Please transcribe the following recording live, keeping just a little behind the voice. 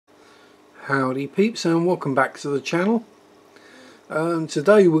Howdy peeps, and welcome back to the channel.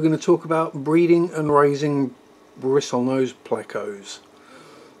 Today we're going to talk about breeding and raising bristlenose plecos.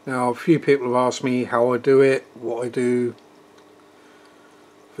 Now, a few people have asked me how I do it, what I do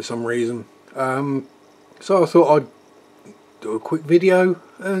for some reason. So I thought I'd do a quick video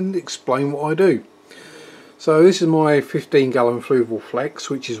and explain what I do. So this is my 15-gallon fluval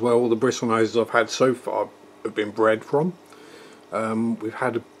flex, which is where all the bristlenoses I've had so far have been bred from. We've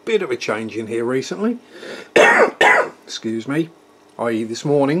had a bit of a change in here recently, excuse me, i.e. this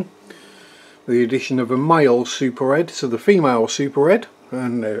morning, with the addition of a male super red to the female super red,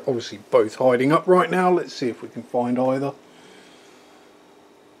 and they're obviously both hiding up right now. Let's see if we can find either.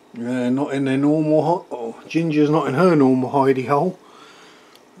 They're not in their normal, Ginger's not in her normal hidey hole.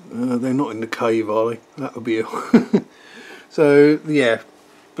 They're not in the cave, are they? That would be a so yeah,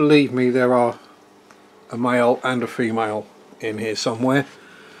 believe me, there are a male and a female in here somewhere.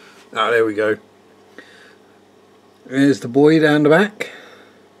 Ah, there we go. There's the boy down the back.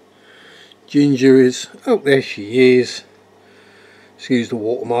 Ginger is, oh, there she is. Excuse the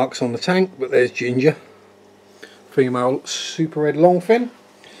watermarks on the tank, but there's Ginger, female super red longfin.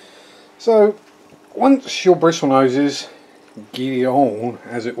 So once your bristlenoses get on,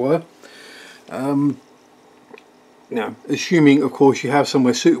 as it were, now assuming of course you have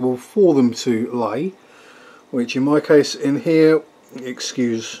somewhere suitable for them to lay, which in my case in here,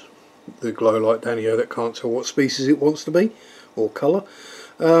 excuse the glow light down here that can't tell what species it wants to be or colour,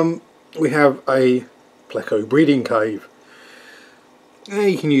 we have a pleco breeding cave. Now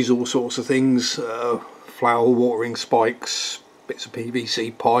you can use all sorts of things, flower watering spikes, bits of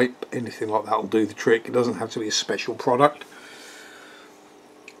PVC pipe, anything like that will do the trick. It doesn't have to be a special product.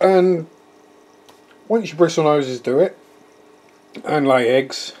 And once your bristlenoses do it and lay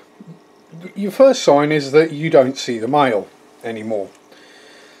eggs, your first sign is that you don't see the male anymore.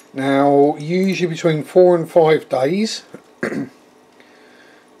 Now, usually between 4 and 5 days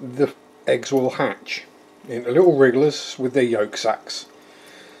the eggs will hatch into little wrigglers with their yolk sacs.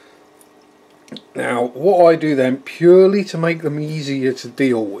 Now, what I do then, purely to make them easier to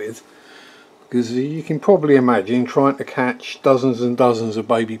deal with, because you can probably imagine trying to catch dozens and dozens of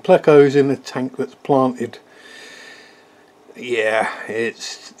baby plecos in a tank that's planted, yeah,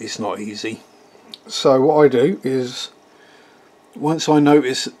 it's not easy. So what I do is, once I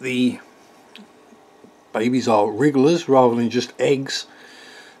notice that the babies are wrigglers rather than just eggs,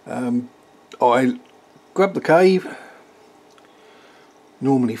 I grab the cave,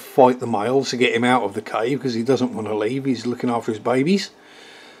 normally fight the male to get him out of the cave because he doesn't want to leave, he's looking after his babies,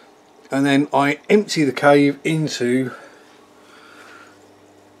 and then I empty the cave into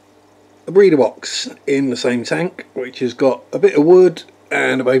a breeder box in the same tank, which has got a bit of wood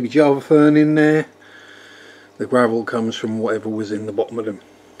and a baby java fern in there. The gravel comes from whatever was in the bottom of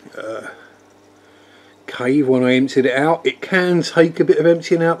the cave when I emptied it out. It can take a bit of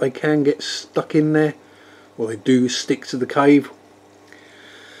emptying out, they can get stuck in there, or they do stick to the cave.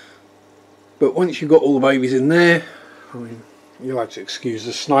 But once you've got all the babies in there, I mean, you'll have to excuse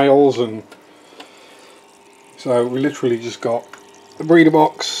the snails, and so we literally just got the breeder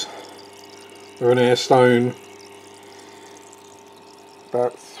box with an air stone,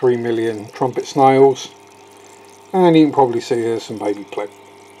 about 3 million trumpet snails, and you can probably see there's some baby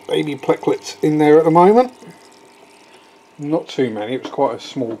pleclets in there at the moment. Not too many, it was quite a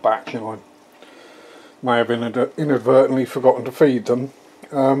small batch and I may have inadvertently forgotten to feed them.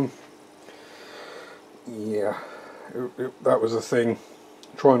 Yeah, that was a thing.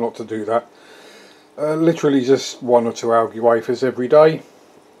 Try not to do that. Literally just 1 or 2 algae wafers every day.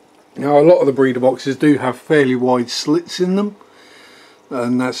 Now, a lot of the breeder boxes do have fairly wide slits in them,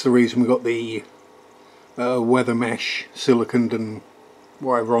 and that's the reason we got the weather mesh siliconed and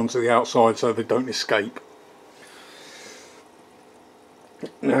whatever onto the outside so they don't escape.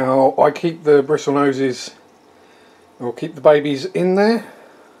 Now, I keep the bristlenoses, or keep the babies in there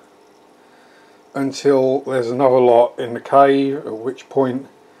until there's another lot in the cave, at which point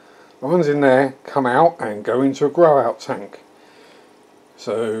the ones in there come out and go into a grow out tank.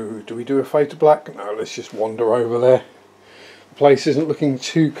 So do we do a fade to black? No, let's just wander over there. The place isn't looking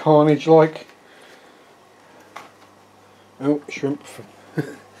too carnage like. Oh, shrimp.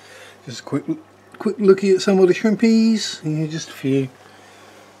 Just a quick looky at some of the shrimpies. Yeah, just a few.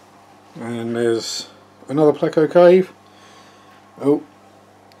 And there's another pleco cave. Oh,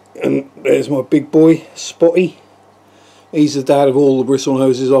 and there's my big boy Spotty. He's the dad of all the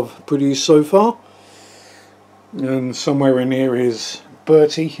bristlenoses I've produced so far. And somewhere in here is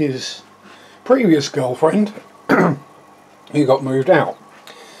Bertie, his previous girlfriend, who got moved out.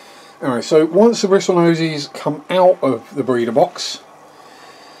 Alright, so once the bristlenoses come out of the breeder box,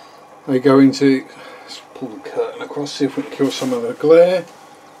 they go into, let's pull the curtain across, see if we can kill some of the glare.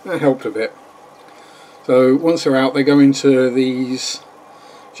 That helped a bit. So once they're out, they go into these,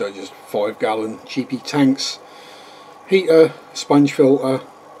 which are just 5-gallon cheapy tanks, heater, sponge filter,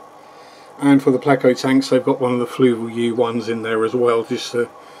 and for the pleco tanks they've got one of the Fluval U ones in there as well, just to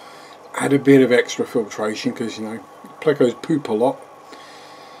add a bit of extra filtration, because you know plecos poop a lot.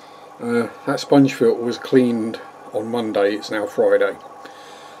 That sponge filter was cleaned on Monday, it's now Friday,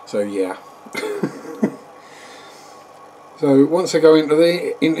 so yeah. So once they go into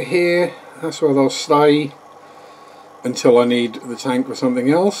here, that's where they'll stay until I need the tank for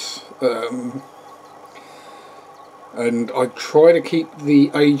something else. And I try to keep the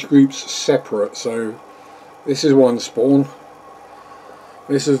age groups separate. So this is one spawn.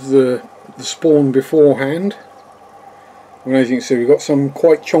 This is the spawn beforehand. And as you can see, we've got some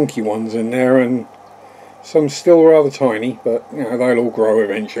quite chunky ones in there, and some still rather tiny, but you know, they'll all grow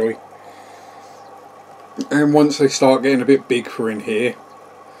eventually. And once they start getting a bit big for in here,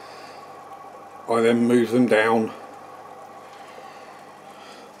 I then move them down,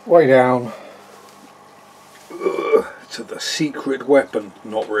 way down, to the secret weapon.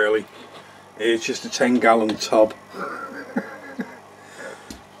 Not really, it's just a 10-gallon tub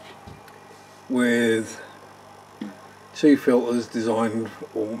with 2 filters designed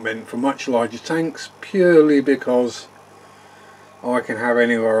or meant for much larger tanks, purely because I can have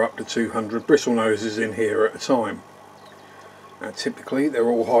anywhere up to 200 Bristlenoses in here at a time. Now typically they're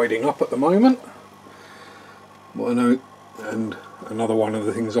all hiding up at the moment, but I know, and another one of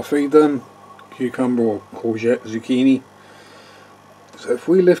the things I feed them, cucumber or courgette, zucchini. So if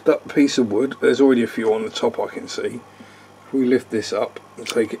we lift up a piece of wood, there's already a few on the top I can see. If we lift this up and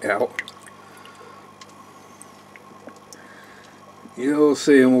take it out, you'll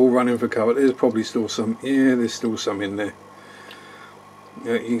see them all running for cover. There's probably still some, yeah, there's still some in there.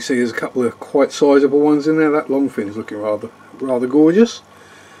 You can see there's a couple of quite sizable ones in there. That longfin is looking rather gorgeous.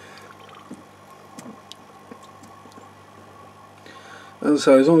 And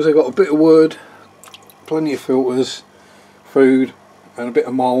so as long as they've got a bit of wood, plenty of filters, food and a bit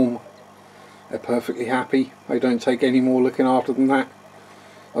of mulm, they're perfectly happy. They don't take any more looking after than that.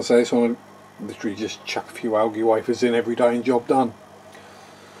 I'd say this one, literally just chuck a few algae wafers in every day and job done.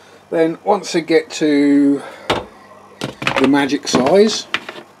 Then once they get to the magic size,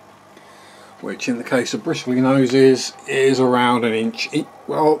 which in the case of Bristlenose is around an inch.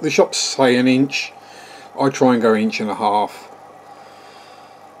 Well, the shops say an inch. I try and go 1.5 inches.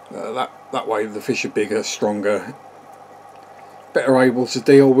 That way the fish are bigger, stronger, better able to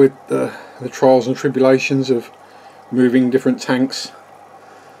deal with the trials and tribulations of moving different tanks,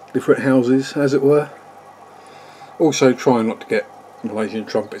 different houses as it were. Also try not to get Malaysian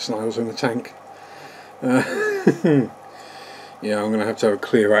trumpet snails in the tank. Yeah, I'm going to have a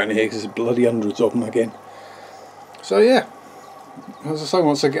clear out in here because there's bloody hundreds of them again. So yeah, as I say,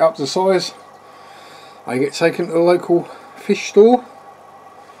 once I get up to size, I get taken to the local fish store.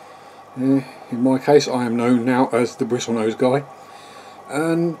 In my case, I am known now as the Bristlenose guy,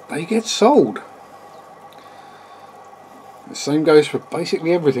 and they get sold. The same goes for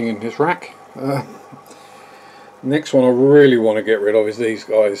basically everything in this rack. Next one I really want to get rid of is these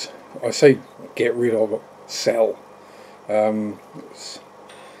guys. I say get rid of, sell. It's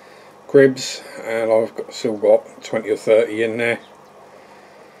cribs, and I've still got 20 or 30 in there.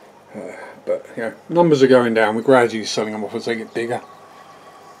 But you know, numbers are going down. We're gradually selling them off as they get bigger.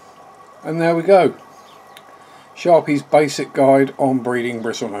 And there we go. Sharpie's basic guide on breeding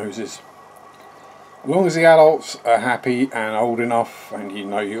Bristlenoses. As long as the adults are happy and old enough, and you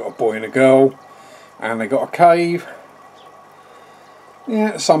know you've got a boy and a girl, and they got a cave, yeah,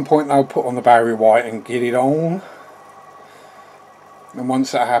 at some point they'll put on the Barry White and get it on. And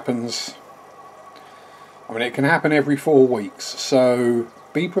once that happens, I mean, it can happen every 4 weeks, so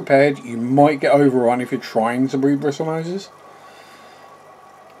be prepared. You might get overrun if you're trying to breed Bristlenoses.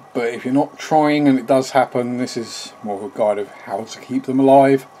 But if you're not trying and it does happen, this is more of a guide of how to keep them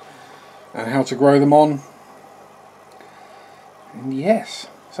alive and how to grow them on. And yes,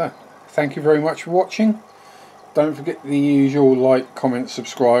 so thank you very much for watching. Don't forget the usual like, comment,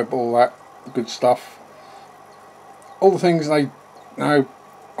 subscribe, all that good stuff. All the things they know,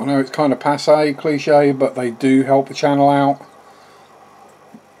 I know it's kind of passe, cliche, but they do help the channel out.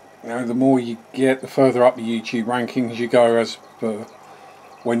 You know, the more you get, the further up the YouTube rankings you go, as for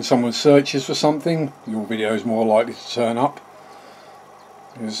when someone searches for something, your video is more likely to turn up.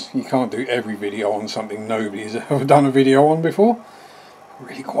 Because you can't do every video on something nobody's ever done a video on before.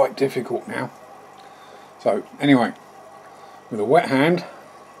 Really quite difficult now. So anyway, with a wet hand,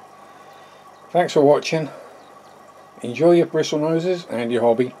 thanks for watching. Enjoy your Bristlenoses and your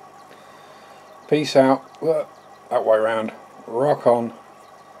hobby. Peace out. That way round. Rock on.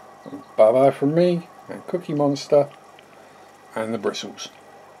 Bye bye from me and Cookie Monster and the Bristles.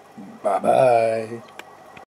 Bye bye.